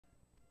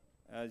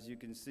As you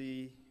can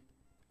see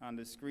on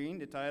the screen,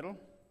 the title,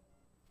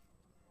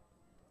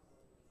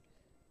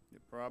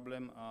 The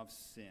Problem of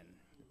Sin.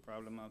 The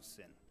Problem of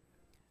Sin.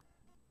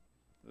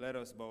 Let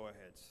us bow our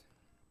heads.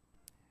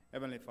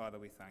 Heavenly Father,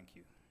 we thank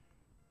you.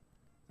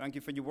 Thank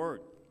you for your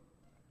word.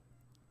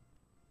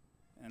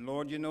 And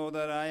Lord, you know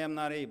that I am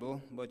not able,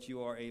 but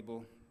you are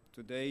able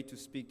today to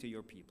speak to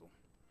your people.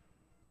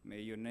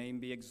 May your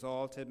name be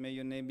exalted. May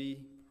your name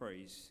be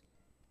praised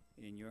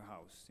in your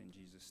house. In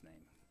Jesus' name,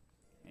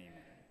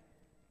 amen.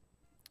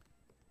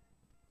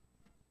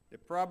 The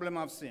problem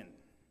of sin.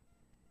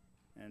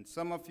 And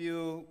some of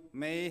you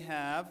may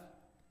have,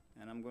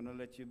 and I'm going to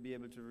let you be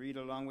able to read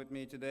along with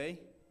me today.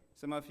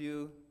 Some of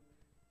you,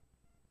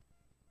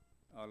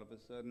 all of a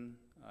sudden,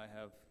 I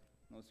have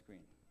no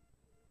screen.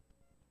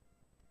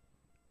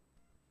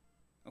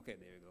 Okay,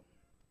 there you go.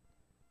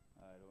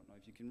 I don't know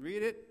if you can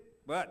read it,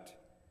 but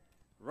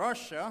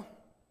Russia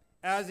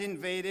has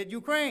invaded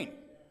Ukraine.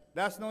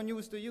 That's no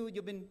news to you.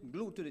 You've been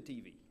glued to the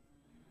TV.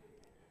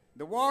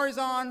 The war is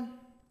on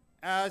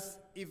as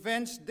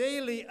events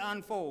daily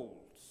unfolds.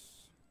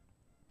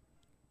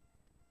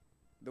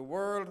 The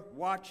world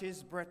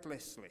watches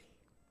breathlessly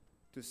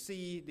to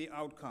see the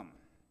outcome.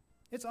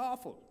 It's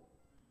awful.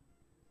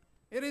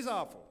 It is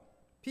awful.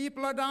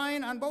 People are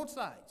dying on both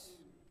sides.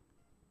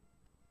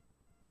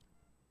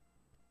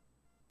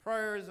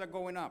 Prayers are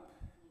going up.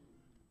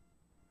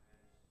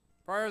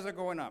 Prayers are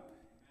going up.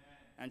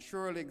 And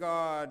surely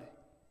God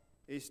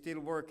is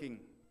still working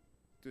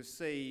to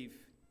save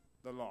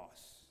the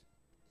lost.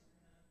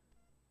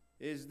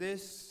 Is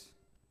this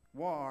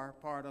war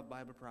part of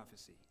Bible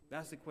prophecy?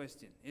 That's the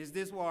question. Is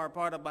this war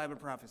part of Bible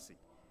prophecy?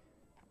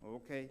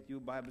 Okay, you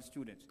Bible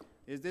students.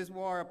 Is this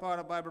war a part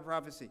of Bible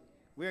prophecy?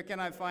 Where can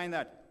I find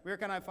that? Where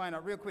can I find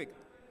that? Real quick.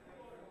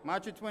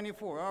 Matthew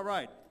 24. All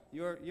right.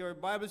 You're a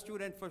Bible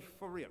student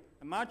for real.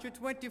 And Matthew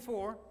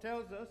 24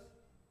 tells us,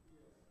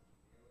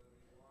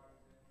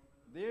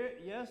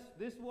 yes,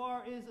 this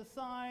war is a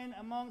sign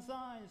among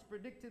signs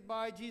predicted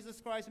by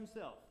Jesus Christ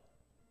himself.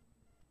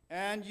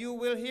 And you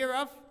will hear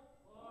of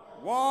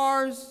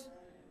wars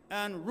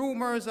and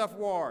rumors of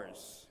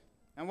wars.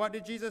 And what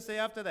did Jesus say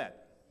after that?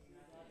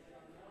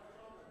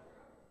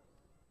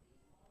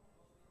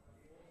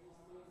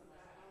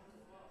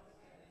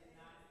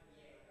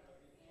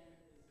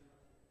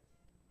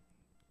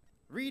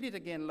 Read it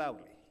again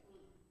loudly.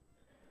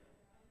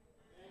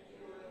 And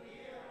you will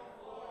hear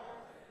of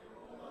wars and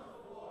rumors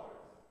of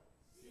wars.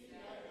 See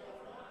that you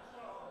are not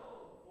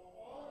troubled, for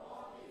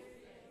all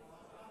these things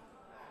must come to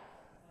pass,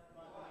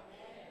 but the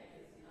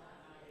end is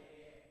not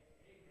yet.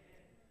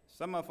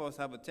 Some of us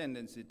have a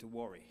tendency to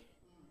worry.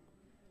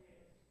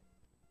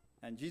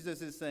 And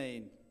Jesus is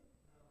saying,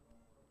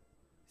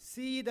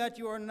 see that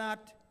you are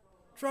not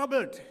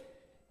troubled.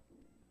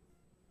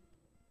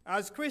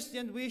 As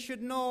Christians, we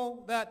should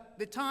know that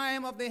the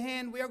time of the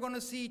end, we are going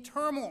to see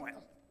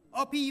turmoil,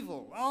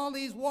 upheaval, all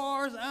these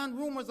wars and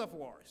rumors of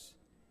wars.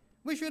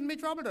 We shouldn't be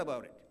troubled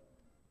about it.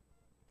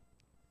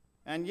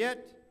 And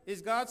yet,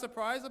 is God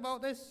surprised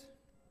about this?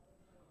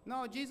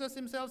 No, Jesus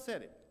himself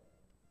said it.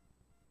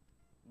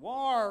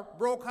 War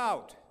broke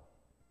out.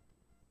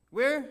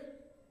 Where?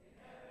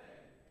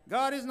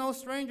 God is no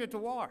stranger to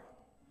war.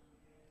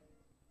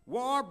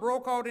 War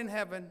broke out in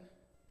heaven.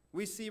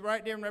 We see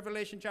right there in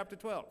Revelation chapter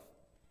 12.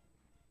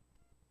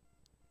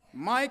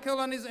 Michael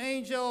and his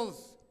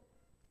angels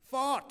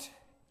fought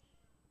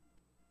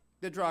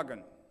the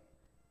dragon.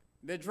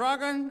 The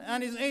dragon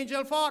and his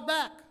angel fought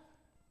back.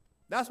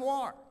 That's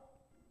war.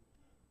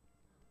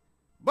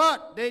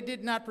 But they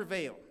did not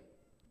prevail.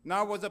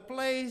 Nor was a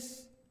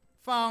place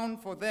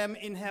found for them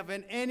in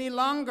heaven any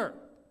longer.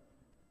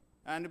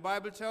 And the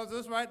Bible tells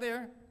us right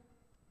there,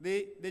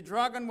 the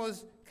dragon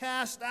was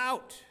cast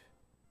out.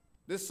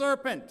 The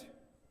serpent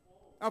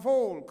of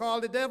old,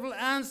 called the devil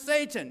and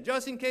Satan.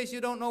 Just in case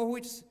you don't know who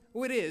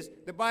it is,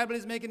 the Bible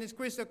is making it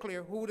crystal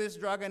clear who this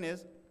dragon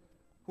is,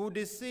 who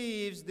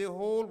deceives the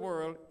whole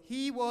world.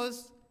 He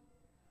was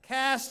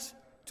cast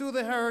to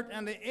the earth,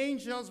 and the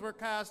angels were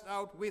cast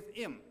out with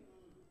him.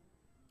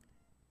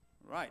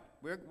 Right,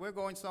 we're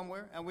going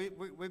somewhere, and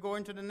we're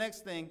going to the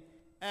next thing,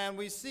 and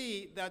we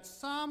see that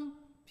some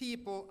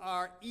people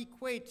are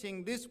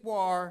equating this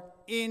war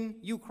in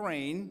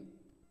Ukraine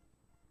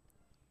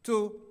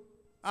to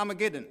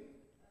Armageddon.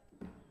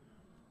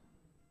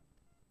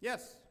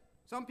 Yes,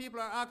 some people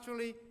are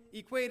actually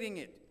equating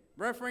it,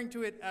 referring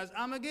to it as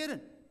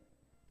Armageddon.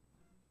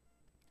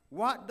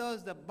 What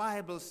does the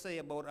Bible say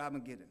about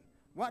Armageddon?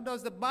 What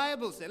does the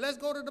Bible say? Let's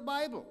go to the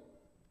Bible.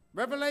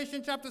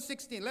 Revelation chapter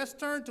 16, let's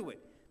turn to it.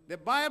 The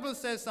Bible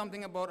says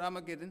something about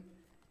Armageddon,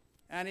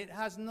 and it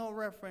has no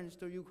reference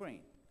to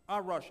Ukraine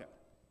or Russia.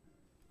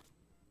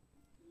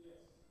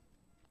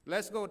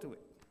 Let's go to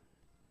it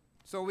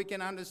so we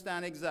can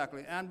understand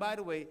exactly. And by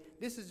the way,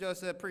 this is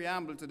just a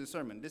preamble to the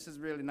sermon. This is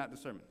really not the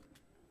sermon.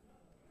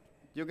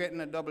 You're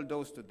getting a double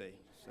dose today.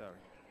 Sorry.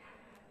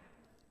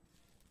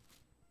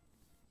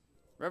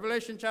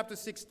 Revelation chapter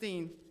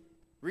 16,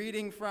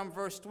 reading from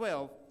verse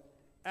 12,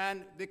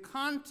 And the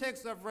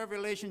context of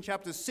Revelation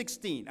chapter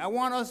 16, I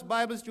want us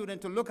Bible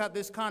students to look at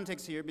this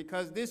context here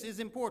because this is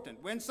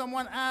important. When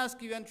someone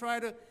asks you and try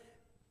to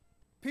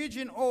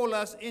pigeonhole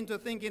us into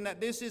thinking that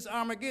this is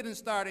Armageddon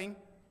starting,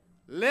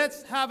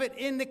 let's have it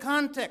in the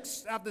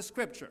context of the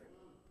scripture.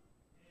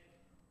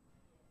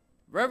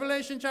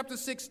 Revelation chapter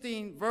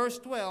 16, verse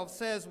 12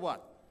 says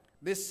what?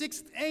 The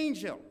sixth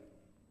angel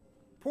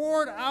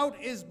poured out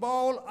his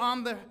bowl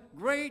on the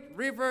great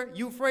river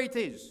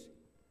Euphrates,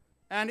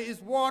 and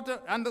its water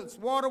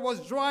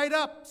was dried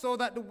up so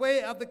that the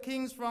way of the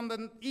kings from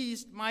the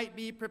east might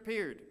be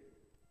prepared.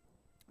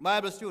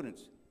 Bible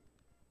students,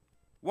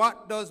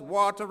 what does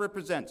water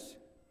represent?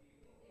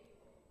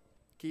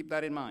 Keep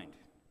that in mind.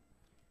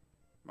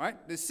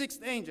 Right? The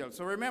sixth angel.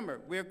 So remember,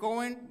 we're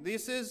going,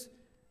 this is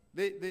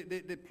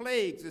the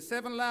plagues, the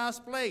 7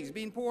 last plagues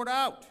being poured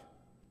out.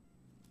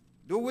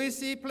 Do we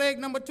see plague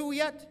number 2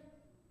 yet?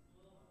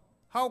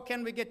 How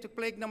can we get to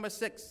plague number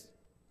 6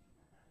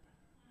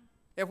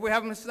 if we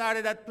haven't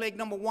started at plague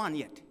number 1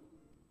 yet?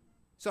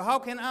 So how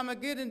can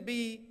Armageddon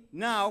be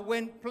now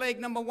when plague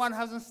number 1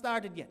 hasn't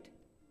started yet?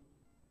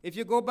 If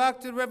you go back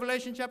to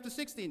Revelation chapter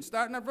 16,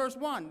 starting at verse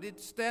 1,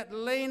 it's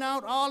laying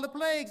out all the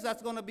plagues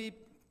that's going to be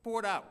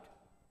poured out.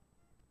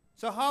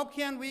 So how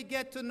can we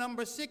get to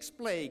number 6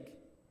 plague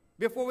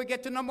before we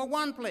get to number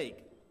 1 plague?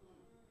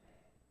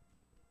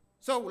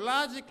 So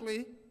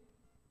logically,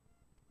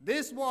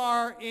 this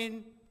war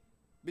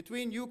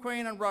between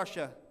Ukraine and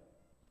Russia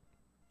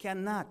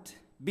cannot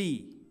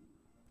be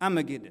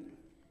Armageddon.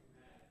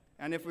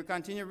 And if we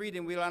continue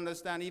reading, we'll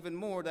understand even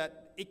more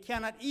that it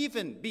cannot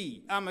even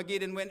be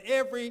Armageddon when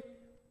every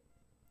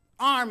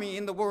army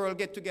in the world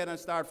get together and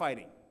start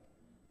fighting.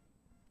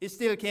 It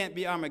still can't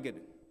be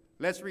Armageddon.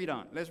 Let's read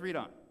on. Let's read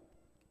on.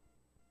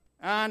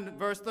 And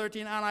verse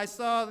 13, and I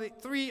saw the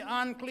 3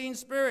 unclean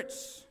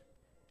spirits,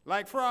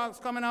 like frogs,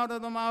 coming out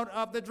of the mouth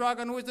of the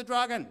dragon. Who is the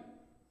dragon?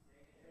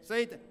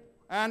 Satan.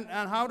 And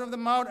out of the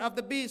mouth of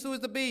the beast. Who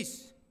is the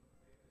beast?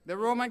 The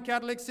Roman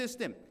Catholic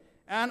system.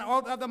 And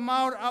out of the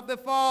mouth of the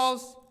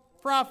false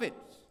prophets.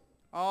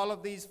 All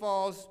of these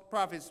false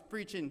prophets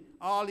preaching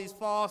all these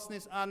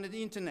falseness on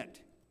the internet.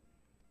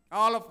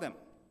 All of them.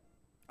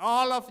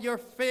 All of your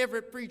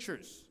favorite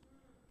preachers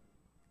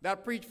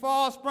that preach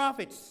false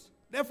prophets.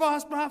 They're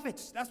false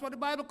prophets. That's what the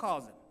Bible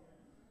calls them.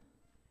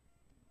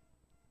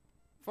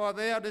 For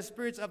they are the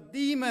spirits of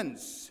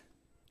demons.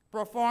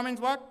 Performing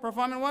what?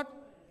 Performing what?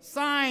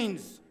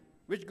 Signs,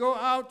 which go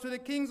out to the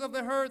kings of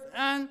the earth.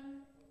 And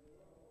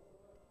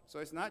so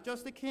it's not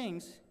just the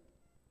kings.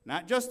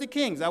 Not just the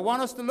kings. I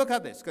want us to look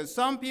at this, because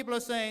some people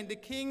are saying the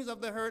kings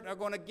of the earth are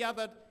going to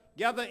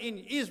gather in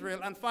Israel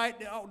and fight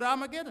the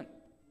Armageddon.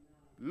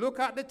 Look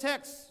at the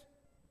text.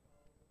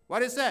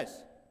 What it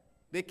says.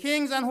 The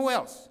kings and who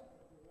else?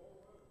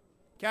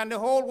 Can the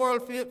whole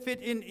world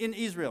fit in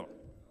Israel?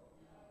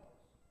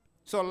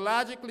 So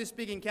logically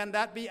speaking, can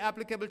that be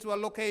applicable to a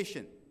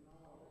location?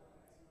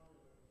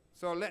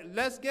 So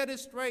let's get it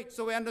straight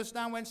so we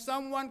understand when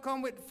someone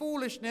comes with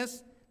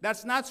foolishness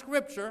that's not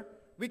scripture,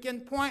 we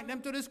can point them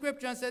to the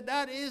scripture and say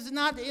that is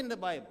not in the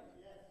Bible.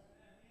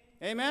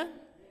 Amen? Amen?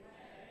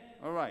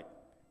 All right.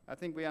 I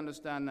think we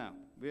understand now.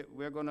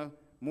 We're going to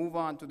move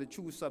on to the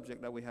true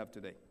subject that we have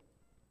today.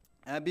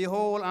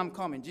 Behold, I'm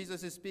coming.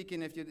 Jesus is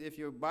speaking. If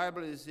your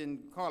Bible is in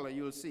color,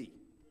 you'll see.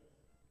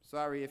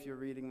 Sorry if you're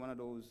reading one of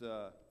those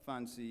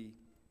fancy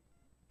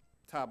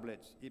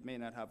tablets. It may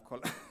not have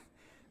color.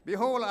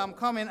 Behold, I'm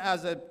coming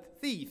as a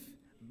thief.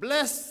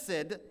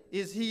 Blessed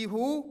is he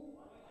who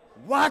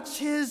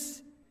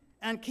watches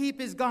and keep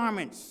his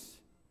garments.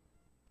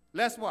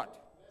 Lest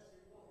what?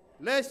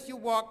 Lest you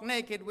walk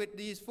naked with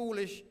these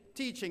foolish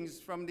teachings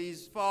from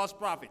these false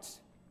prophets,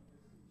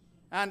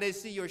 and they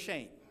see your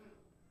shame.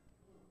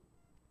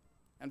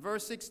 And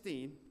verse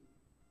 16,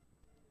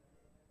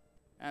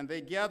 and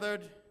they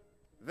gathered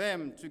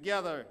them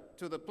together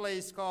to the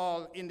place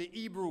called in the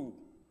Hebrew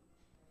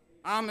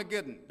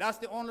Armageddon. That's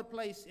the only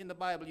place in the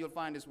Bible you'll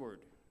find this word.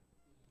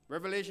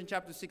 Revelation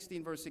chapter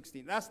 16, verse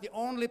 16. That's the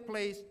only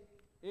place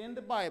in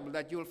the Bible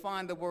that you'll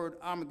find the word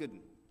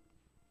Armageddon.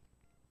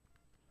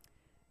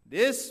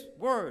 This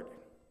word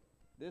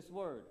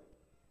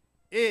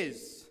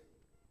is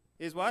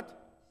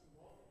what?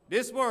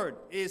 This word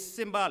is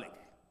symbolic.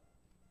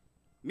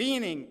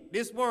 Meaning,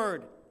 this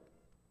word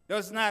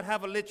does not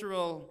have a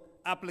literal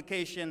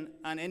application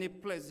on any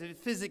place,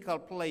 physical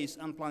place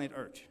on planet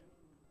Earth.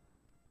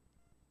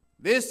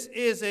 This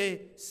is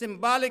a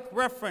symbolic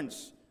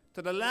reference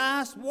to the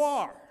last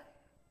war,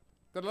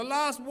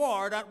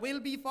 that will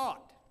be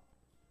fought.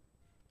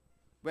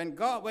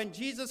 When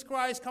Jesus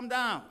Christ come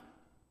down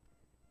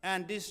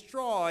and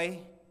destroy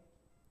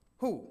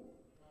who?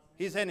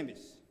 His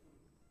enemies.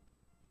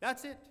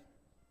 That's it.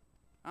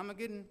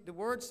 Armageddon, the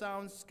word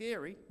sounds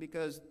scary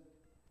because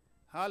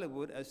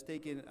Hollywood has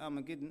taken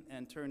Armageddon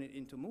and turned it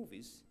into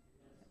movies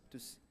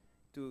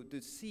to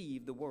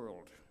deceive the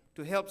world,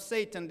 to help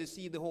Satan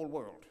deceive the whole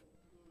world.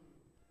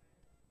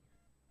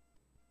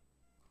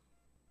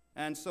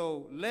 And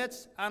so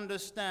let's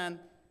understand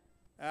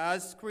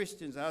as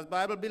Christians, as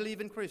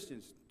Bible-believing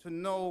Christians, to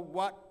know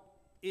what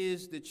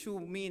is the true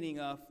meaning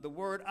of the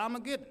word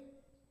Armageddon.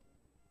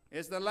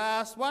 It's the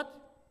last what?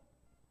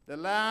 The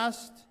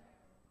last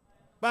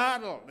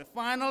battle, the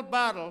final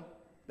battle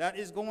that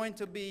is going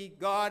to be,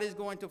 God is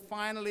going to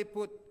finally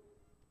put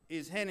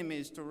his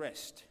enemies to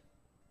rest.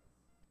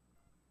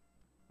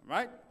 All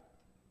right?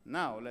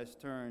 Now let's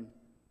turn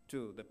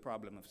to the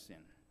problem of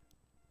sin.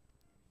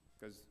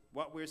 Because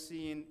what we're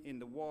seeing in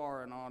the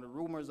war and all the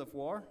rumors of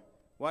war,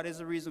 what is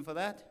the reason for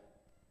that?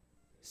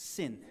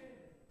 Sin.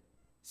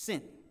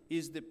 Sin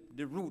is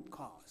the root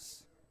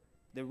cause.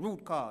 The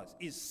root cause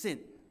is sin.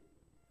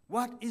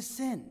 What is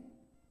sin?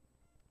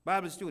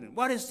 Bible student,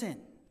 what is sin?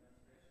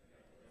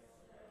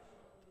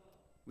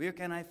 Where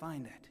can I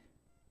find that?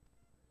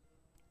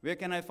 Where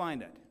can I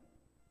find that?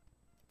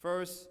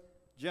 1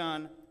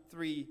 John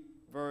 3,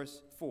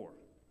 verse 4.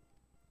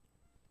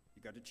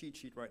 You got the cheat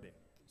sheet right there.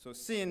 So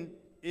sin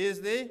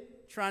is the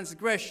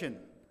transgression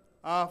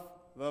of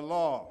the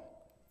law.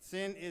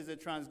 Sin is the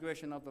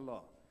transgression of the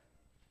law.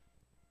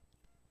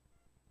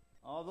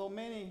 Although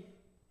many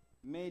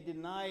may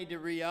deny the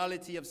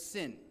reality of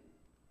sin,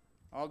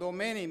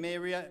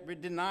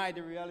 deny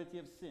the reality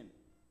of sin,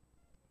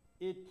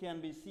 it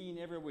can be seen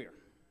everywhere.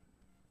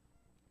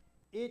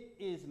 It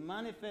is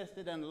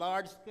manifested on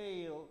large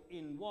scale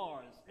in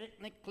wars,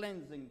 ethnic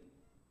cleansing,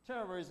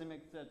 terrorism,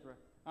 etc.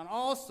 And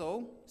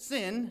also,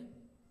 sin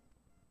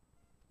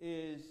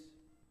is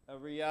a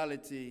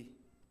reality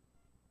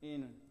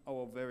in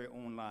our very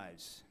own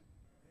lives.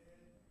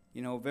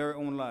 In our very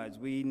own lives,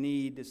 we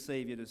need the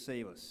Savior to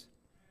save us.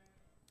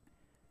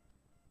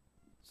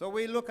 So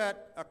we look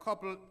at a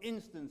couple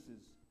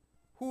instances.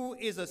 Who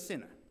is a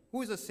sinner?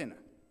 Who is a sinner?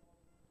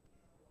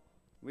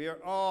 We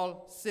are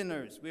all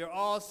sinners. We are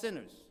all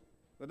sinners.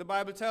 But the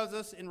Bible tells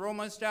us in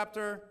Romans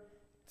chapter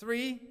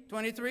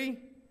 3:23,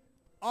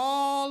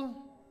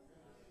 all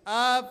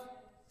have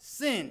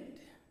sinned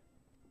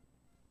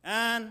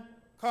and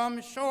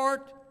come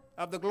short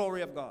of the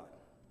glory of God.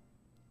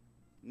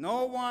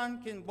 No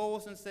one can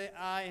boast and say,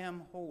 I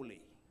am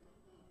holy.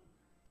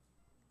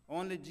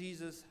 Only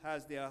Jesus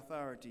has the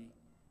authority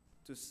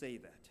to say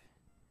that.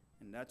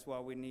 And that's why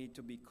we need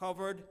to be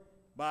covered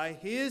by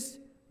his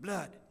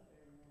blood.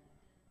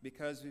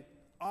 Because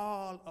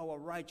all our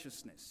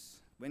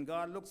righteousness, when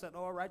God looks at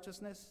our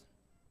righteousness,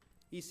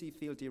 he sees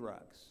filthy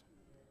rags.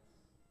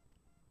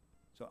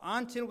 So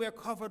until we're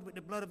covered with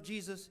the blood of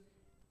Jesus,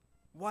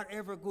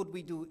 whatever good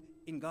we do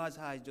in God's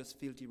eyes, just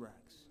filthy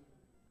rags.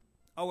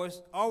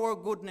 Our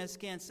goodness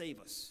can't save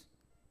us.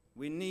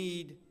 We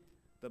need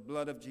the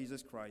blood of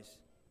Jesus Christ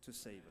to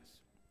save us.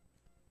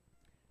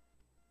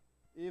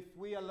 If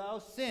we allow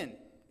sin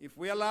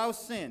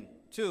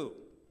to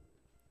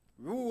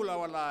rule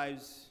our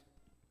lives,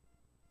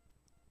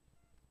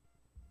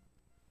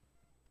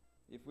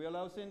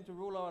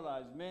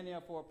 many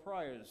of our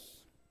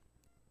prayers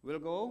will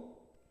go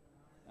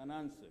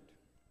unanswered,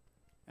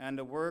 and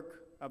the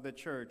work of the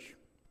church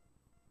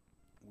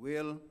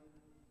will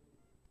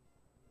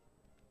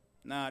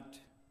not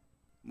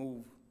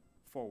move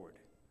forward.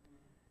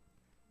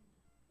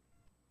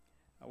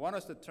 I want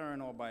us to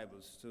turn our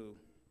Bibles to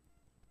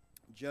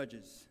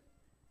Judges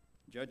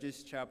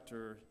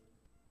chapter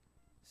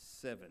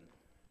 7.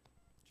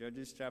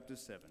 Judges chapter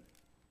 7.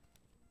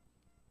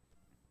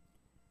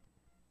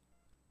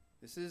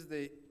 This is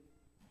the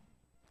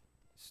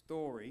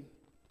story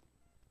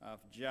of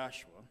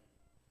Joshua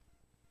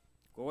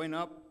going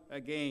up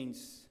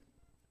against,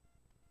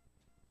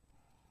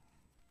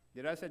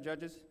 did I say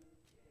Judges?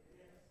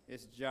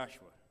 It's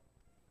Joshua.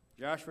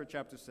 Joshua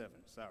chapter 7,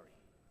 sorry.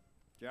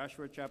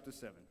 Joshua chapter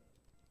 7.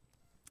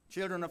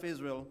 Children of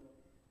Israel,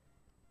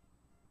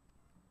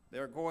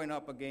 they're going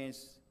up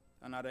against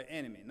another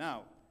enemy.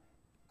 Now,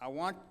 I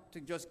want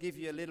to just give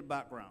you a little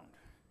background.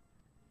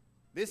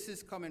 This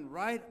is coming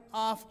right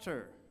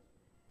after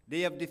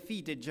they have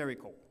defeated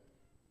Jericho.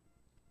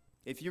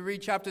 If you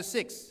read chapter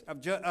 6 of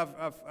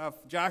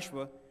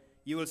Joshua,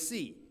 you will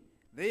see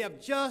they have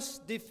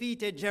just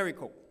defeated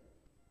Jericho.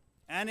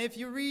 And if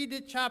you read the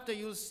chapter,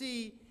 you'll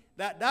see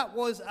that that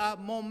was a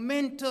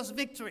momentous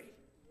victory.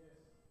 Yes.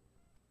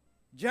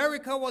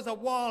 Jericho was a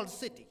walled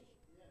city.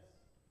 Yes.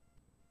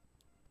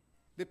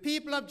 The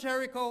people of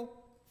Jericho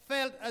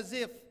felt as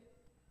if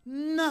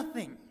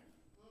nothing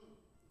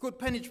could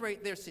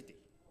penetrate their city.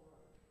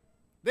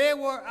 They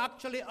were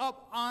actually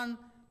up on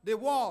the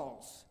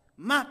walls,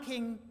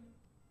 mocking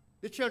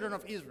the children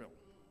of Israel.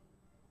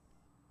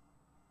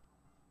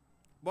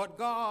 But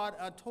God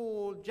had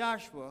told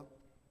Joshua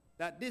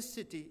that this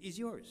city is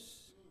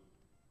yours.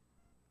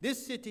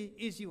 This city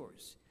is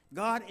yours.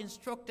 God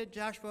instructed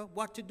Joshua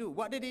what to do.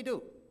 What did he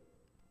do?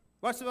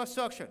 What's the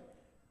instruction?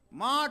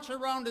 March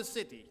around the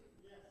city.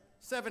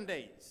 7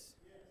 days.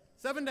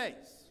 7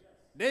 days.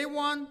 Day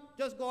 1,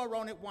 just go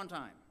around it one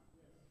time.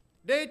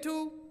 Day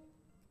 2,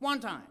 one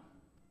time.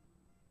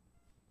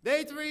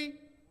 Day 3,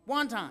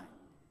 one time.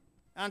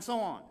 And so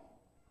on.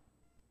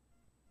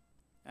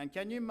 And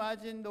can you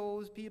imagine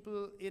those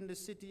people in the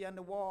city and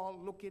the wall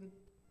looking,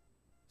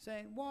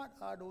 saying, what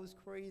are those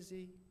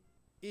crazy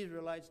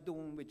Israelites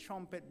doing with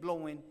trumpet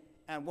blowing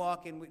and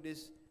walking with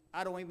this?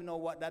 I don't even know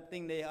what that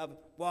thing they have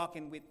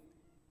walking with.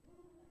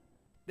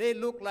 They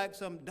look like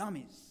some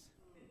dummies.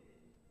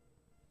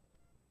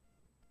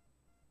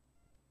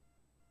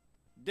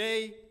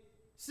 Day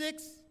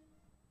 6,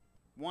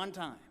 one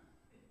time.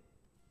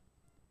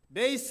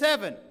 Day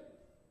 7,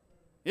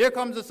 here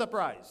comes the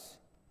surprise.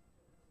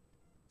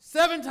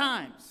 7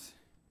 times.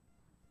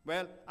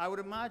 Well, I would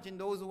imagine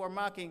those who are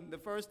marking, the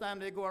first time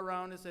they go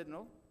around, they said,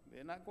 no,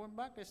 they're not going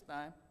back this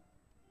time.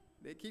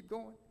 They keep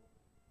going.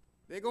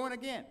 They're going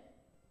again.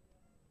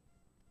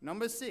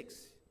 Number 6.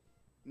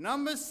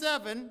 Number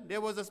 7,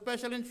 there was a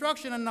special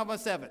instruction on number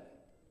 7.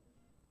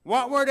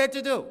 What were they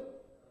to do?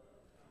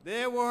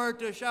 They were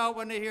to shout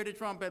when they hear the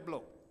trumpet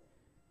blow.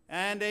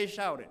 And they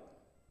shouted.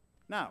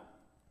 Now,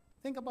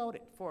 think about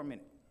it for a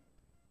minute.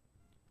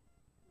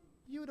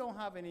 You don't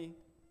have any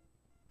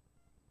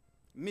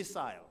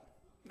missile.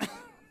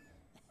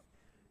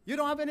 You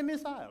don't have any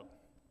missile.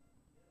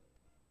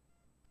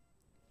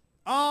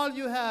 All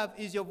you have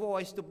is your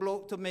voice to blow,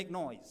 to make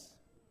noise.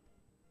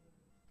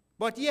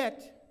 But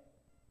yet,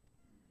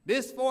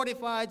 this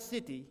fortified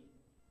city,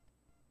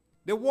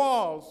 the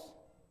walls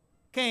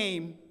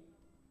came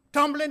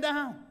tumbling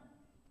down.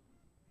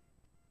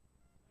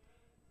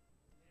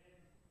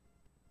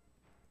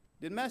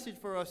 The message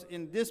for us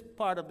in this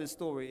part of the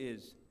story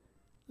is,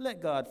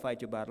 let God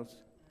fight your battles.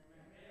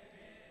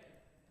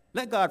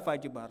 Let God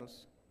fight your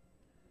battles.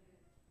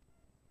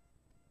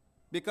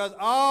 Because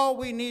all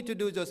we need to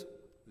do is just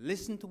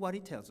listen to what he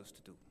tells us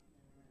to do.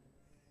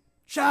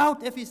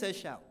 Shout if he says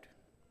shout.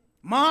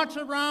 March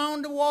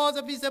around the walls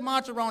if he says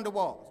march around the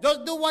walls.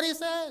 Just do what he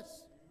says.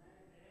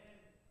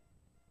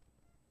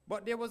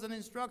 But there was an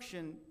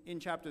instruction in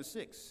chapter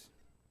 6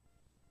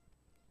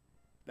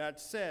 that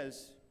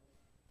says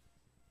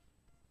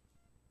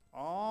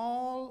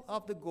all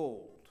of the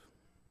gold,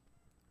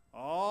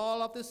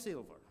 all of the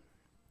silver,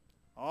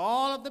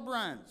 all of the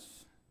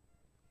bronze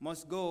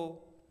must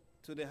go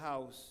to the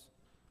house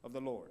of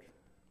the Lord.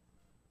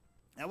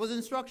 That was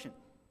instruction.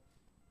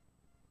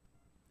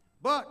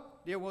 But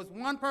there was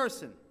one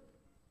person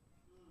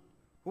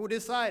who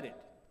decided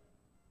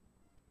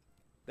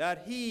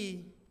that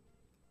he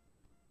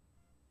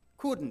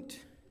couldn't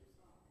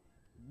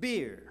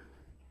bear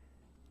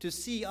to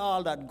see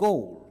all that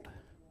gold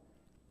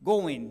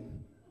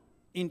going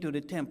into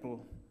the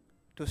temple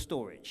to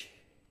storage.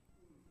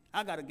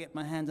 I got to get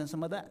my hands on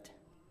some of that.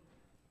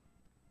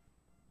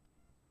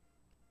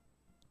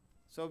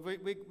 So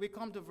we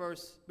come to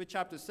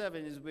chapter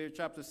 7 is where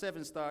chapter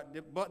 7 starts.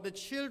 But the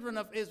children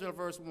of Israel,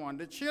 verse 1,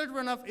 the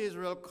children of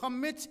Israel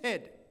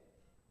committed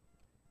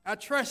a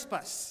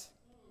trespass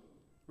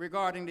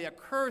regarding the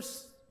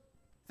accursed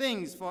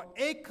things. For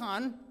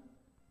Achan,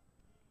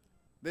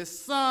 the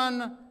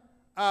son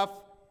of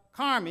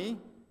Carmi,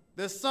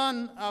 the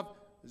son of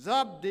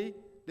Zabdi,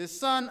 the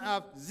son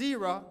of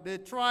Zerah, the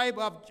tribe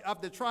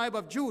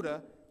of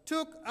Judah,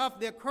 took of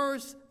the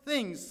accursed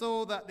things,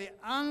 so that the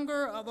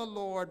anger of the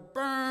Lord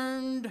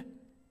burned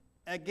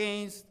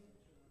against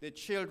the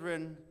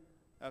children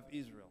of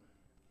Israel.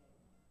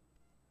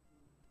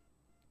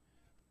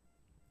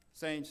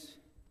 Saints,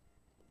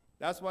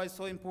 that's why it's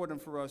so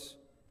important for us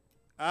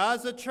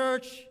as a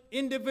church,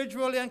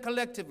 individually and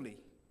collectively,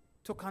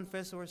 to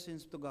confess our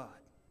sins to God.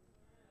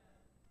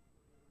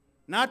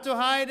 Not to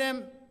hide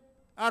them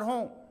at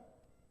home.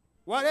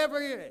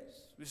 Whatever it is,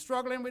 we're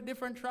struggling with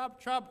different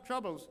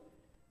troubles.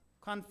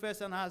 Confess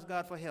and ask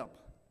God for help.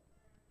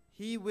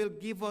 He will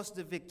give us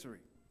the victory.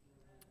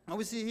 And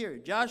we see here,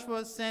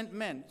 Joshua sent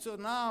men. So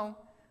now,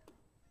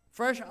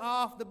 fresh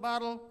off the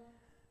battle,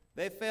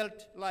 they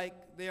felt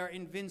like they are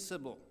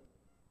invincible.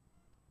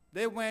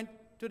 They went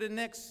to the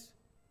next.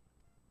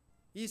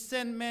 He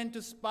sent men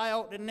to spy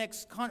out the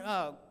next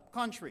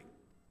country.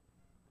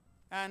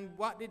 And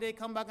what did they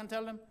come back and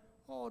tell them?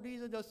 Oh,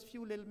 these are just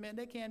few little men.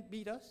 They can't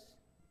beat us.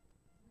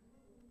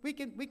 We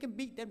can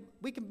beat them.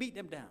 We can beat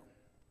them down.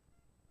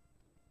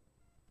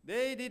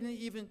 They didn't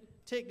even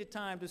take the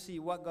time to see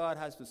what God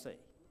has to say.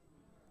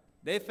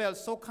 They felt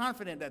so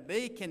confident that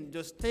they can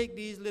just take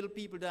these little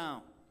people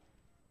down.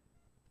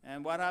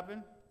 And what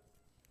happened?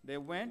 They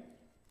went,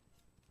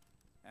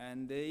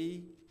 and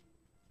they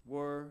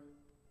were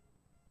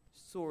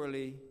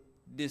sorely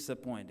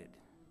disappointed.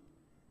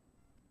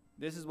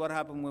 This is what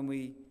happened when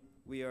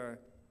we are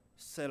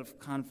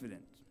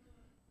self-confident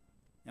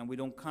and we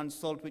don't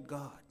consult with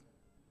God.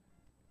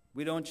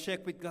 We don't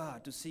check with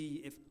God to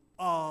see if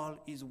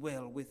all is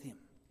well with him.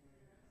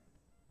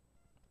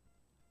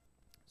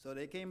 So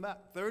they came back.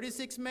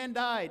 36 men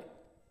died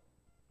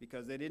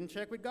because they didn't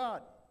check with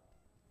God.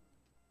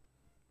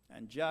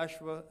 And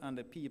Joshua and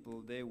the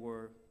people, they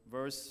were,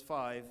 verse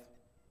 5,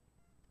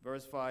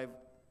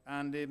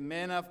 and the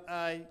men of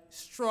Ai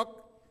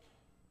struck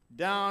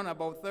down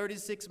about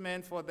 36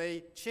 men, for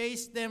they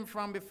chased them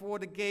from before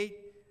the gate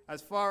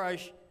as far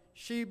as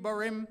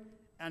Shebarim,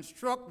 and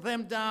struck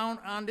them down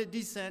on the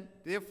descent.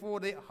 Therefore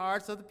the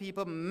hearts of the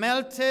people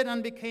melted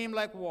and became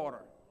like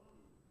water.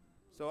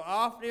 So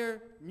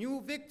after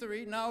new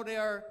victory, now they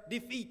are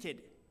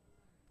defeated.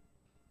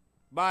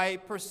 by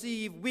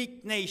perceived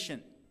weak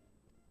nation.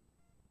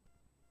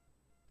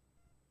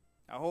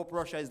 I hope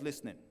Russia is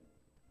listening.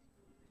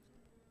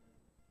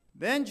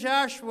 Then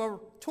Joshua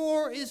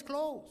tore his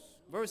clothes.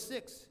 Verse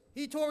 6.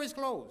 He tore his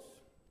clothes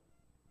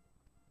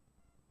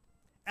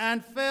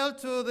and fell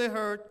to the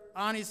earth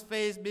on his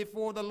face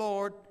before the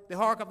Lord, the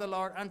ark of the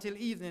Lord, until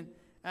evening.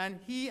 And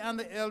he and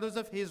the elders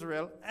of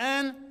Israel,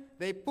 and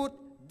they put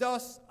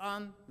dust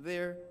on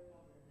their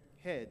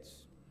heads.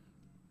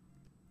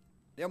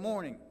 They're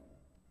mourning.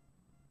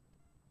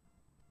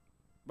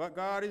 But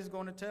God is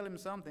going to tell him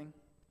something.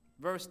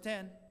 Verse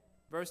 10.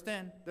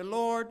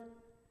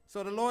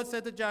 So the Lord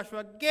said to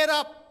Joshua, get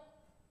up.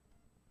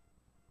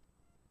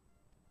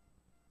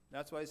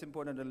 That's why it's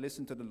important to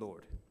listen to the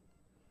Lord.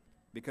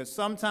 Because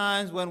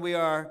sometimes when we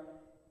are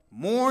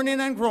mourning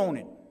and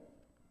groaning,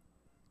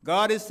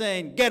 God is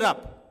saying, get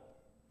up.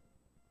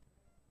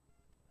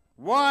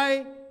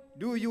 Why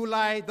do you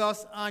lie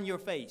thus on your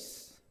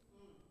face?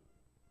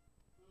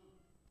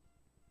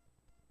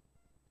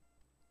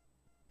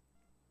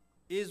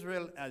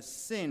 Israel has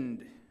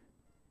sinned,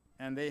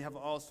 and they have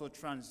also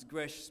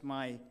transgressed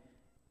my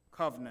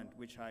covenant,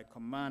 which I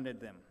commanded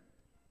them.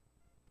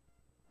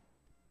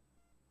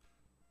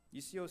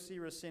 You see how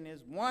serious sin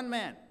is? One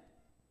man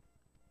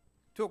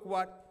took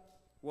what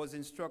was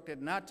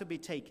instructed not to be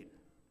taken,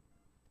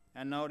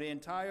 and now the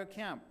entire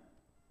camp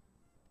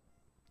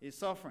is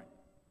suffering.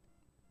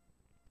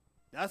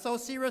 That's how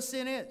serious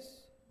sin is.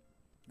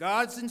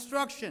 God's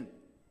instruction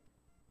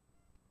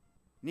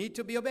need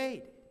to be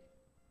obeyed.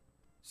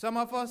 Some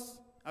of us,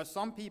 or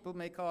some people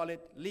may call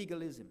it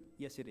legalism.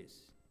 Yes, it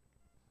is.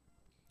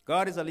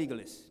 God is a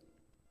legalist.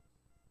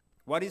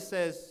 What he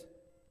says,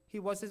 he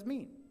was his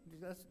mean.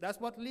 That's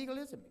what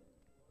legalism is.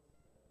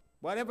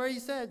 Whatever he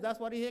says, that's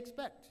what he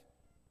expects.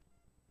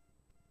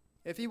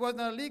 If he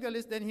wasn't a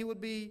legalist, then he would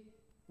be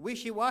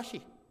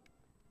wishy-washy.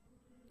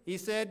 He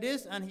said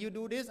this, and you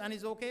do this, and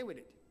he's okay with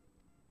it.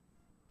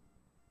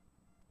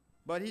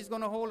 But he's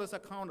going to hold us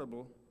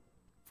accountable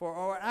for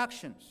our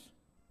actions.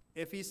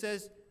 If he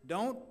says,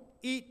 don't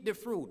eat the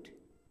fruit,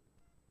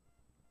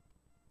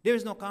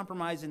 there's no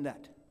compromise in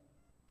that.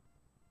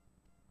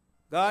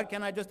 God,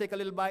 can I just take a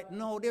little bite?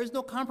 No, there's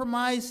no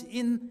compromise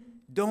in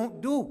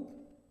don't do.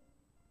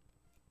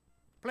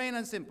 Plain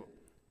and simple.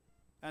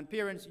 And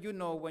parents, you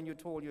know when you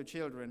told your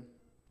children,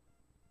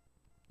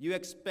 you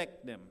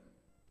expect them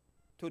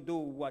to do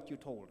what you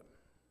told them.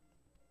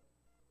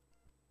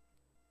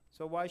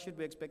 So why should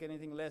we expect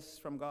anything less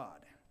from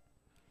God?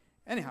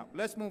 Anyhow,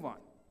 let's move on.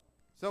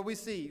 So we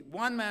see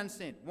one man's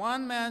sin.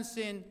 One man's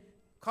sin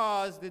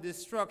caused the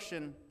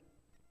destruction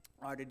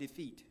or the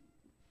defeat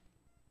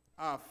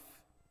of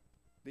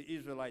the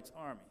Israelites'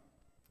 army.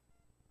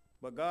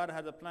 But God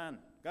had a plan.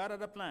 God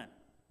had a plan.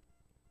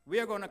 We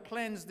are going to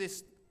cleanse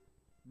this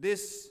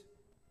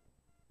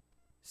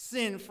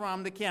sin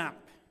from the camp.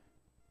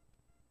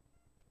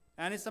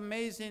 And it's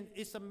amazing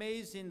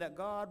that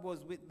God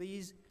was with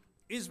these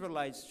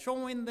Israelites,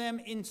 showing them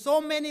in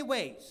so many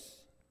ways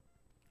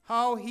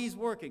how he's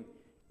working.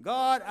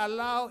 God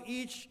allowed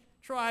each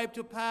tribe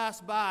to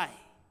pass by,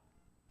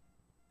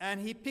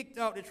 and he picked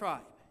out the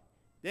tribe.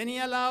 Then he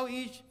allowed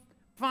each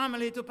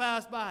family to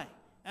pass by,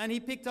 and he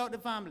picked out the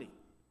family.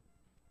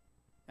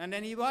 And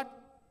then he what?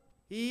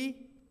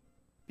 He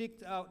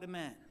picked out the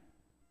man.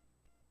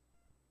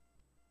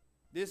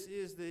 This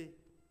is the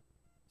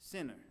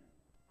sinner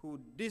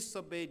who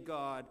disobeyed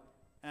God,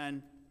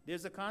 and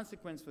there's a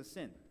consequence for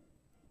sin.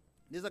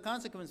 There's a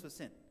consequence for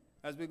sin.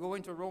 As we go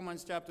into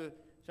Romans chapter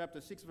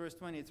 6, verse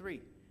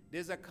 23,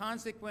 there's a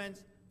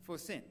consequence for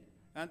sin.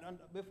 And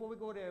before we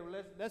go there,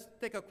 let's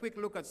take a quick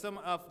look at some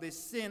of the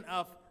sin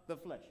of the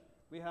flesh.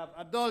 We have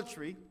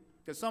adultery,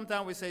 because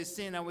sometimes we say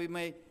sin and we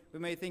may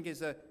think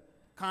it's a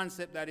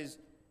concept that is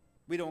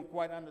we don't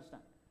quite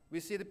understand. We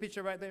see the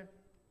picture right there?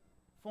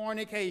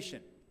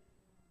 Fornication,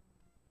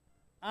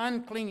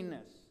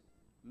 uncleanness,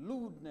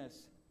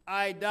 lewdness,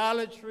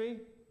 idolatry,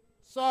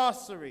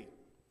 sorcery.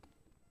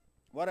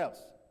 What else?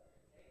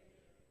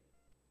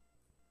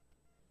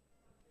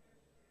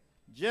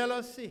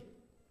 Jealousy,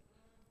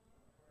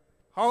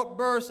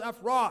 outbursts of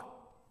wrath,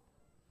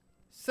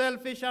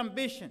 selfish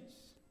ambitions,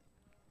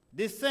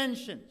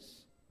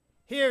 dissensions,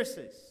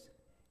 heresies,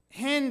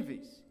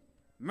 envies,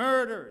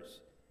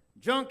 murders,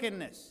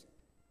 drunkenness,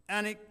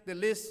 and the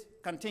list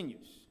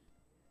continues.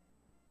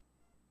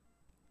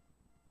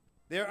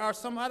 There are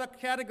some other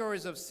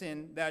categories of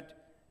sin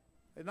that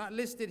are not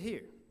listed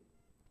here.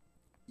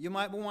 You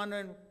might be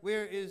wondering,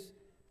 where is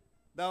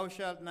thou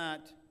shalt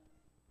not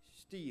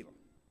steal?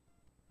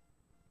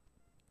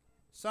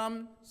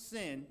 Some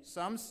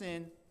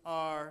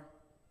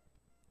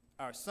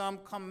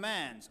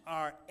commands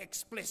are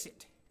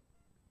explicit,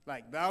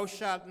 like thou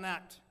shalt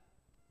not.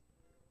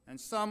 And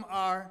some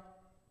are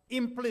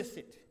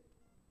implicit.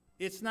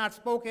 It's not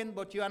spoken,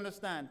 but you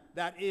understand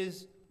that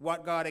is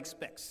what God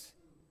expects.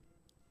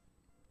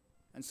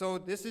 And so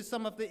this is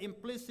some of the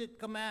implicit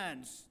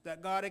commands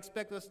that God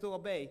expects us to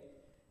obey.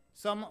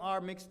 Some are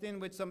mixed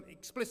in with some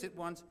explicit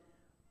ones,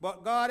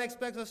 but God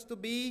expects us to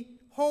be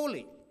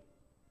holy.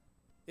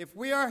 If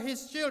we are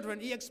his children,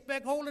 he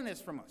expects holiness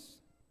from us.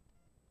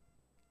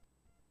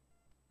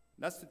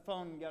 That's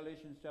found in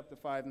Galatians chapter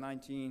 5,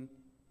 19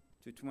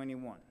 to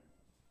 21.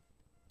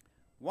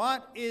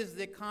 What is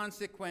the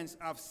consequence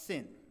of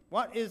sin?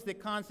 What is the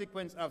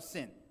consequence of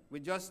sin? We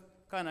just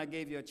kind of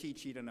gave you a cheat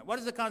sheet on that. What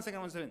is the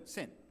consequence of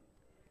sin?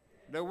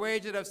 The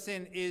wages of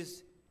sin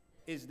is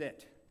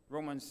death.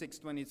 Romans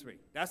 6:23.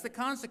 That's the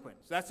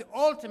consequence. That's the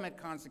ultimate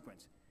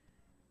consequence.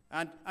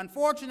 And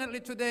unfortunately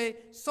today,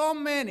 so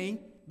many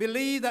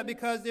believe that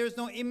because there's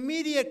no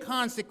immediate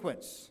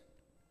consequence,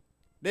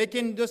 they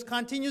can just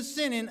continue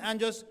sinning and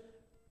just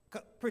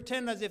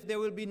pretend as if there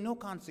will be no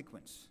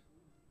consequence.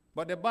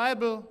 But the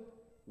Bible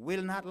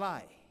will not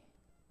lie.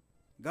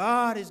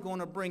 God is going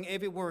to bring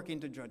every work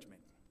into judgment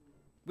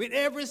with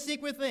every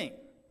secret thing,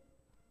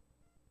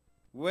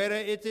 whether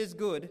it is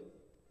good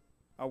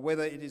or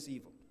whether it is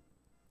evil.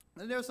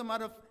 And there are some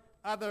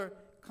other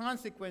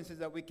consequences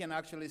that we can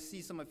actually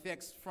see some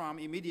effects from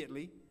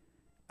immediately.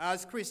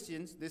 As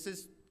Christians,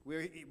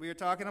 we're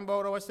talking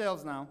about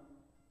ourselves now.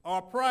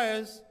 Our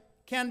prayers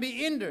can be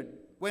hindered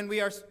when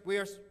we are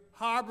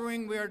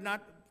harboring, we are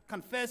not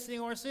confessing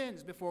our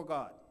sins before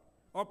God.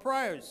 Our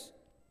prayers,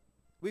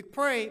 we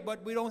pray,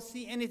 but we don't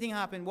see anything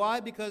happen. Why?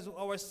 Because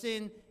our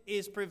sin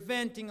is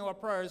preventing our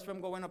prayers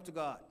from going up to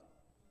God.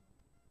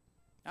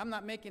 I'm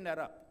not making that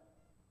up.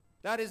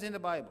 That is in the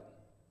Bible.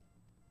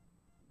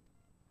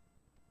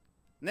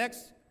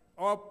 Next,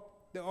 our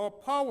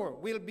power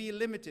will be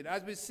limited.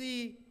 As we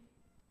see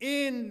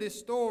in the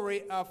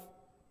story of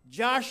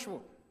Joshua,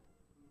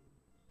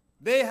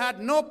 they had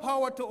no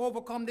power to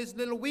overcome this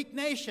little weak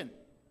nation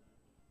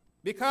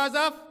because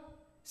of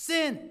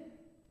sin.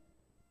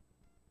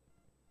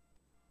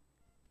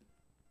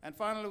 And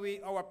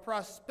finally, our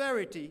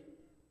prosperity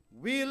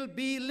will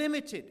be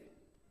limited.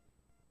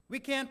 We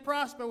can't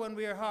prosper when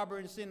we are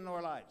harboring sin in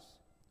our lives.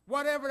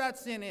 Whatever that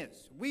sin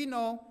is, we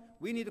know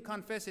we need to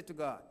confess it to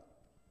God.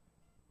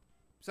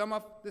 Some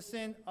of the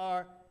sins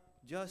are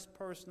just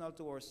personal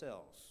to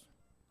ourselves.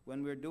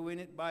 When we're doing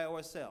it by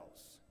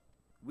ourselves,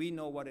 we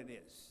know what it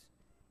is.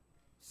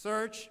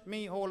 Search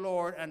me, O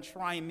Lord, and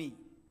try me,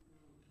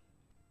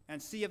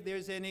 and see if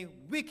there's any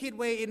wicked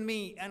way in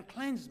me, and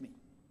cleanse me.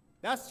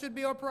 That should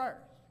be our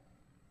prayer.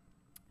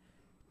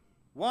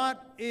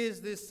 What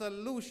is the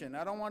solution?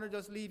 I don't want to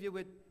just leave you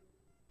with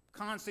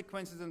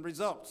consequences and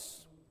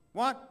results.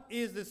 What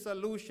is the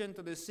solution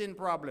to the sin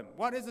problem?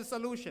 What is the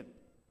solution?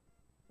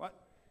 What?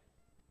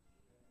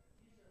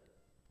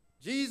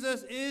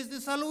 Jesus is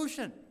the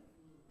solution.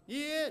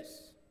 He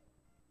is.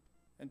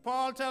 And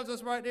Paul tells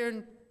us right there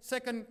in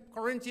 2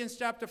 Corinthians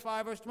chapter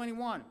 5, verse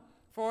 21,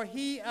 for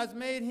he has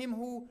made him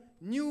who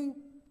knew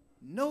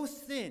no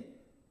sin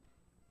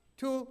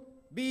to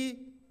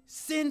be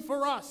sin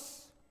for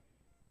us,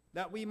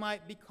 that we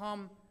might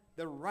become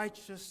the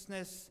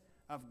righteousness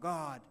of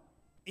God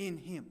in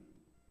him.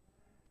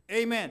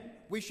 Amen.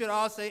 We should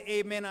all say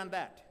amen on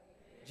that.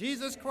 Amen.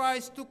 Jesus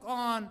Christ took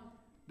on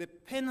the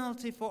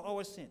penalty for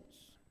our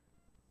sins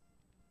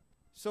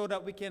so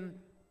that we can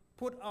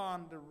put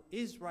on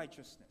his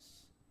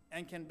righteousness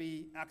and can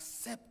be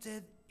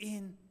accepted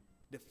in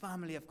the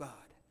family of God.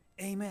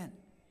 Amen.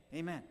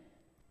 Amen.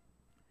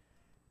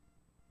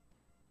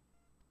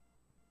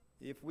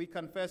 If we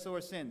confess our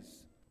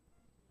sins,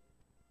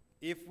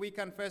 he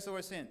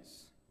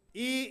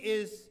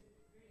is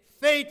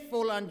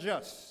faithful and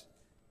just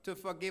to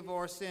forgive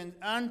our sins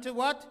and to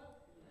what?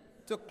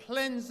 To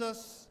cleanse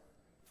us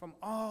from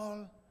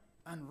all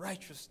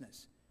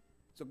unrighteousness.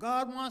 So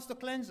God wants to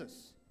cleanse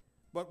us,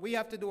 but we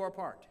have to do our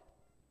part.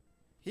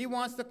 He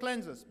wants to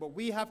cleanse us, but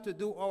we have to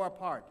do our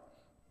part.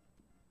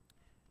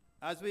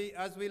 As we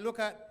look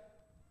at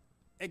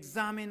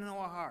examining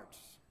our hearts,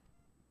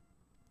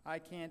 I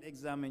can't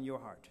examine your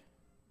heart.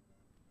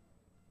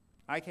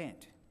 I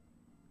can't.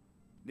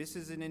 This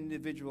is an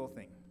individual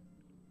thing.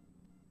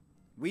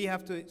 We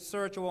have to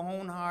search our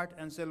own heart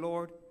and say,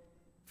 Lord,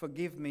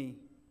 forgive me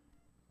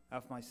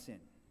of my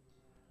sin.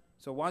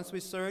 So once we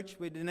search,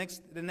 the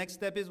next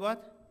step is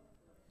what?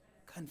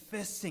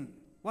 Confessing.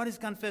 What is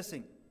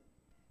confessing?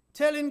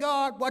 Telling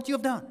God what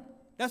you've done.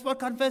 That's what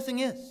confessing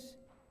is.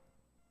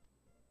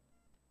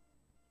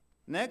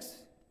 Next,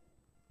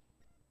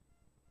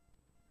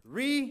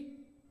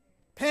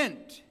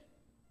 repent.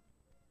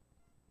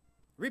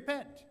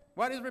 Repent.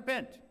 What is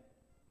repent?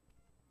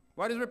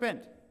 What is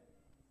repent?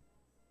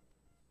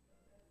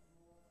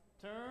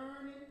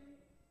 Turning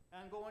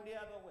and going the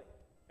other way.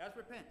 That's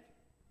repent.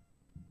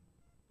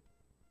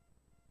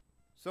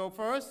 So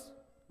first,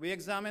 we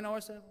examine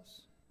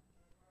ourselves,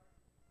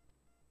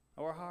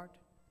 our heart,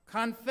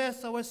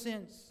 confess our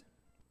sins.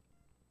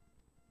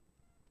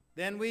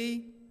 Then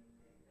we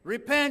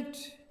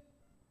repent.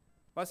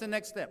 What's the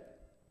next step?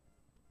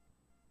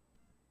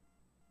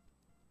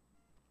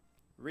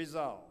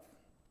 Resolve.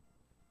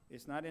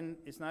 It's not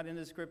in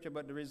the scripture,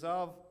 but the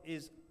resolve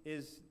is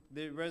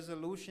the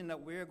resolution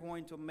that we're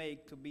going to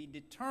make to be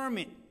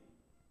determined.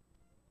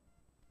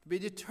 To be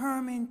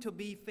determined to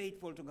be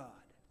faithful to God.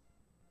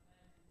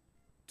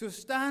 To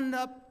stand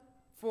up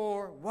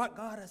for what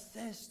God has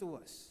says to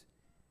us.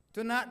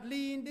 to not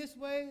lean this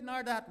way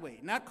nor that way,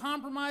 not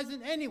compromise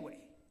in any way,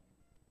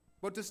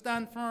 but to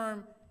stand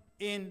firm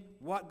in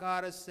what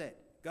God has said.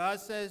 God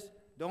says,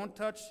 don't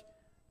touch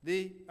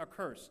the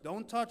accursed.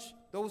 Don't touch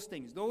those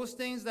things. Those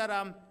things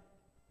that's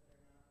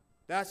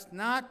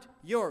not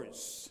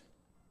yours.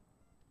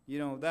 You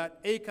know, that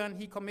Achan,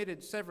 he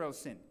committed several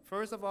sins.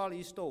 First of all,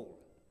 he stole.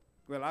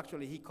 Well,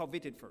 actually, he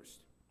coveted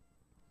first.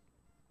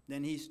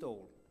 Then he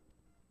stole.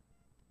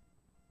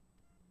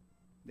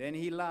 Then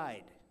he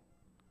lied,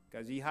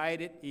 because he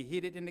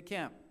hid it in the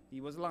camp.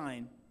 He was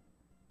lying.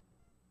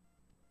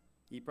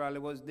 He probably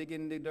was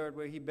digging the dirt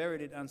where he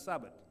buried it on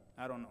Sabbath.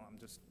 I don't know. I'm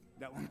just,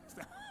 that one.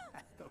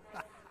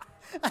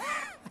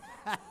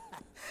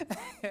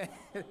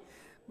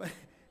 But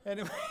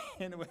anyway,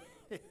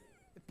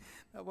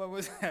 what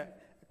was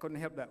that? I couldn't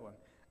help that one.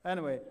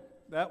 Anyway,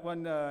 that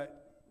one,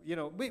 you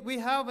know, we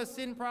have a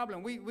sin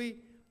problem.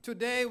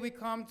 Today we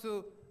come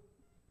to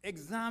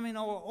examine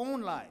our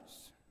own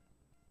lives.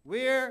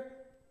 Where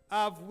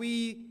have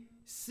we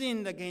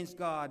sinned against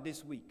God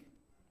this week?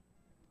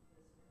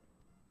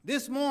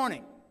 This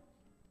morning,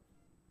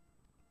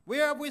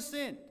 where have we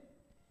sinned?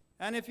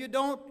 And if you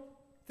don't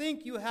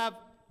think you have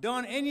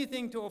done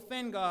anything to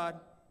offend God,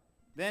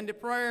 then the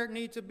prayer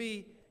needs to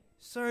be,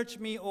 search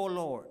me, O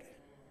Lord.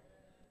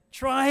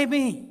 Try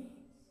me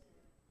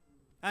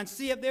and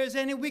see if there's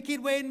any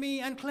wicked way in me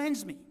and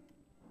cleanse me.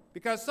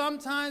 Because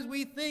sometimes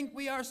we think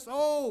we are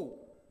so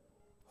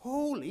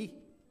holy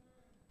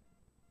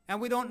and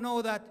we don't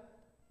know that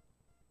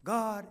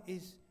God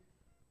is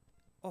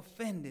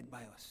offended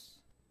by us.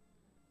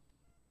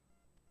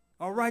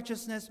 Our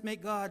righteousness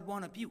make God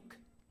want to puke.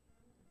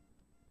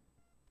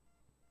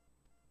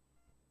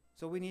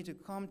 So we need to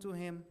come to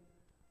him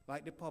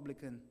like the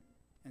publican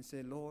and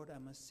say, Lord,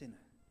 I'm a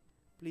sinner.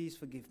 Please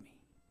forgive me.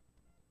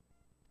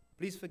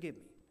 Please forgive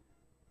me.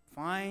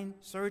 Fine,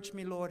 search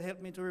me, Lord.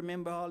 Help me to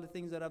remember all the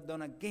things that I've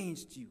done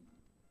against you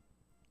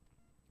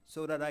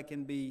so that I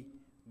can be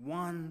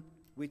one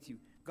with you.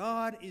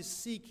 God is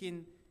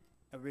seeking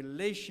a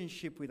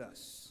relationship with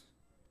us.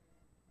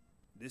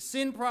 The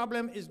sin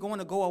problem is going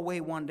to go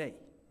away one day.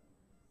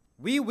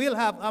 We will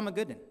have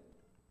Armageddon.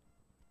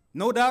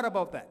 No doubt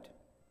about that.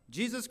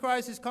 Jesus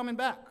Christ is coming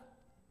back.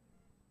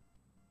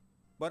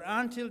 But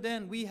until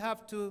then, we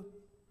have to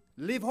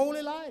live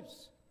holy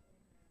lives.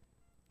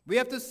 We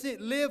have to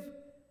live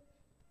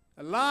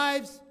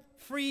lives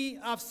free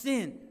of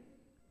sin.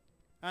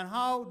 And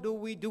how do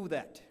we do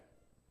that?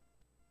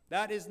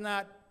 That is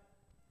not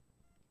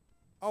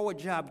our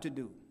job to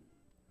do.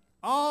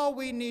 All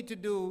we need to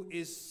do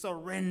is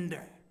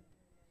surrender.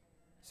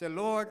 Say,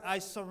 Lord, I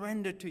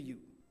surrender to you.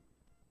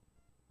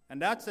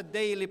 And that's a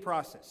daily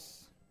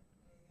process.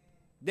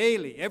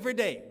 Daily, every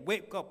day,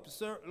 wake up,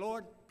 sir,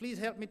 Lord, please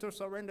help me to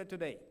surrender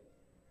today.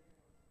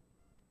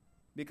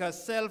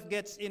 Because self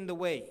gets in the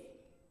way.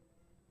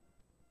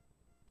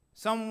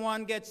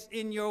 Someone gets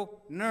in your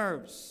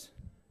nerves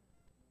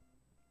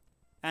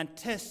and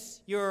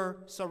tests your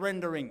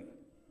surrendering.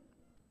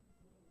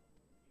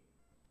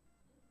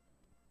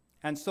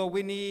 And so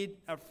we need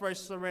a fresh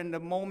surrender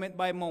moment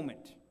by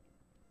moment.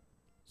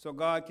 So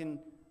God can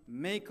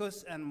make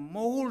us and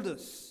mold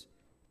us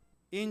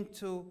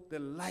into the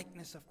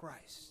likeness of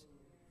Christ.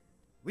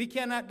 We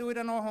cannot do it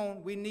on our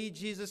own. We need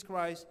Jesus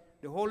Christ,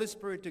 the Holy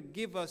Spirit, to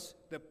give us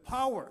the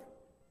power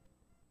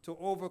to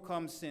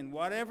overcome sin.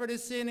 Whatever the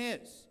sin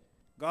is,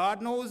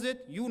 God knows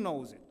it, you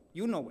know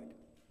it.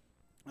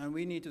 And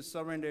we need to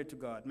surrender to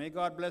God. May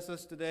God bless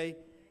us today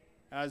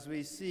as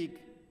we seek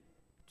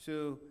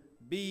to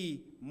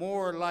be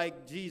more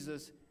like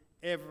Jesus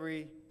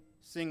every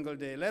single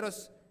day. Let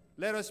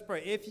us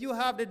pray. If you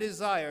have the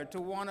desire to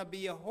want to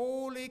be a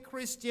holy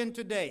Christian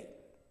today,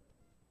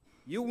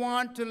 you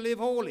want to live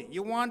holy,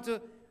 you want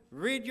to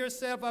rid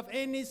yourself of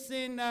any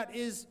sin that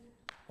is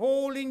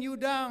holding you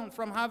down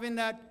from having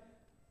that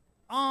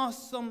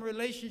awesome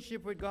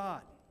relationship with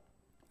God,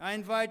 I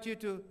invite you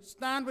to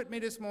stand with me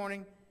this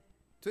morning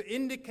to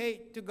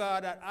indicate to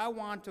God that I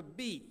want to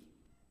be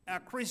a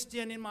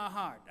Christian in my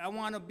heart. I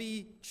want to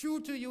be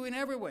true to you in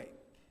every way.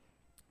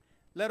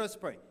 Let us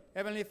pray.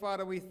 Heavenly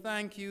Father, we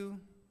thank you.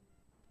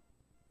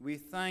 We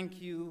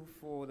thank you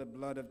for the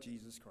blood of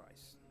Jesus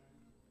Christ.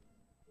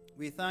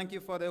 We thank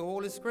you for the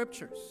Holy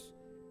Scriptures,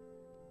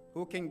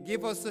 who can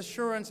give us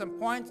assurance and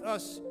point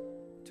us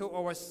to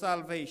our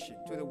salvation,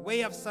 to the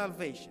way of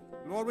salvation.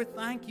 Lord, we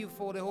thank you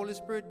for the Holy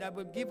Spirit that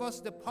will give us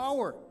the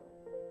power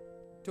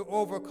to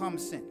overcome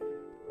sin.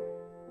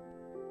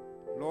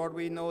 Lord,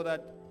 we know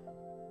that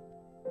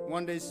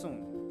one day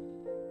soon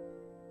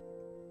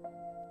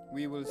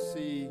we will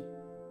see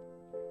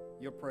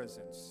your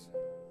presence.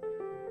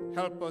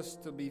 Help us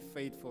to be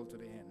faithful to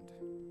the end,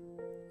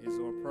 is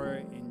our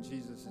prayer in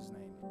Jesus'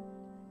 name.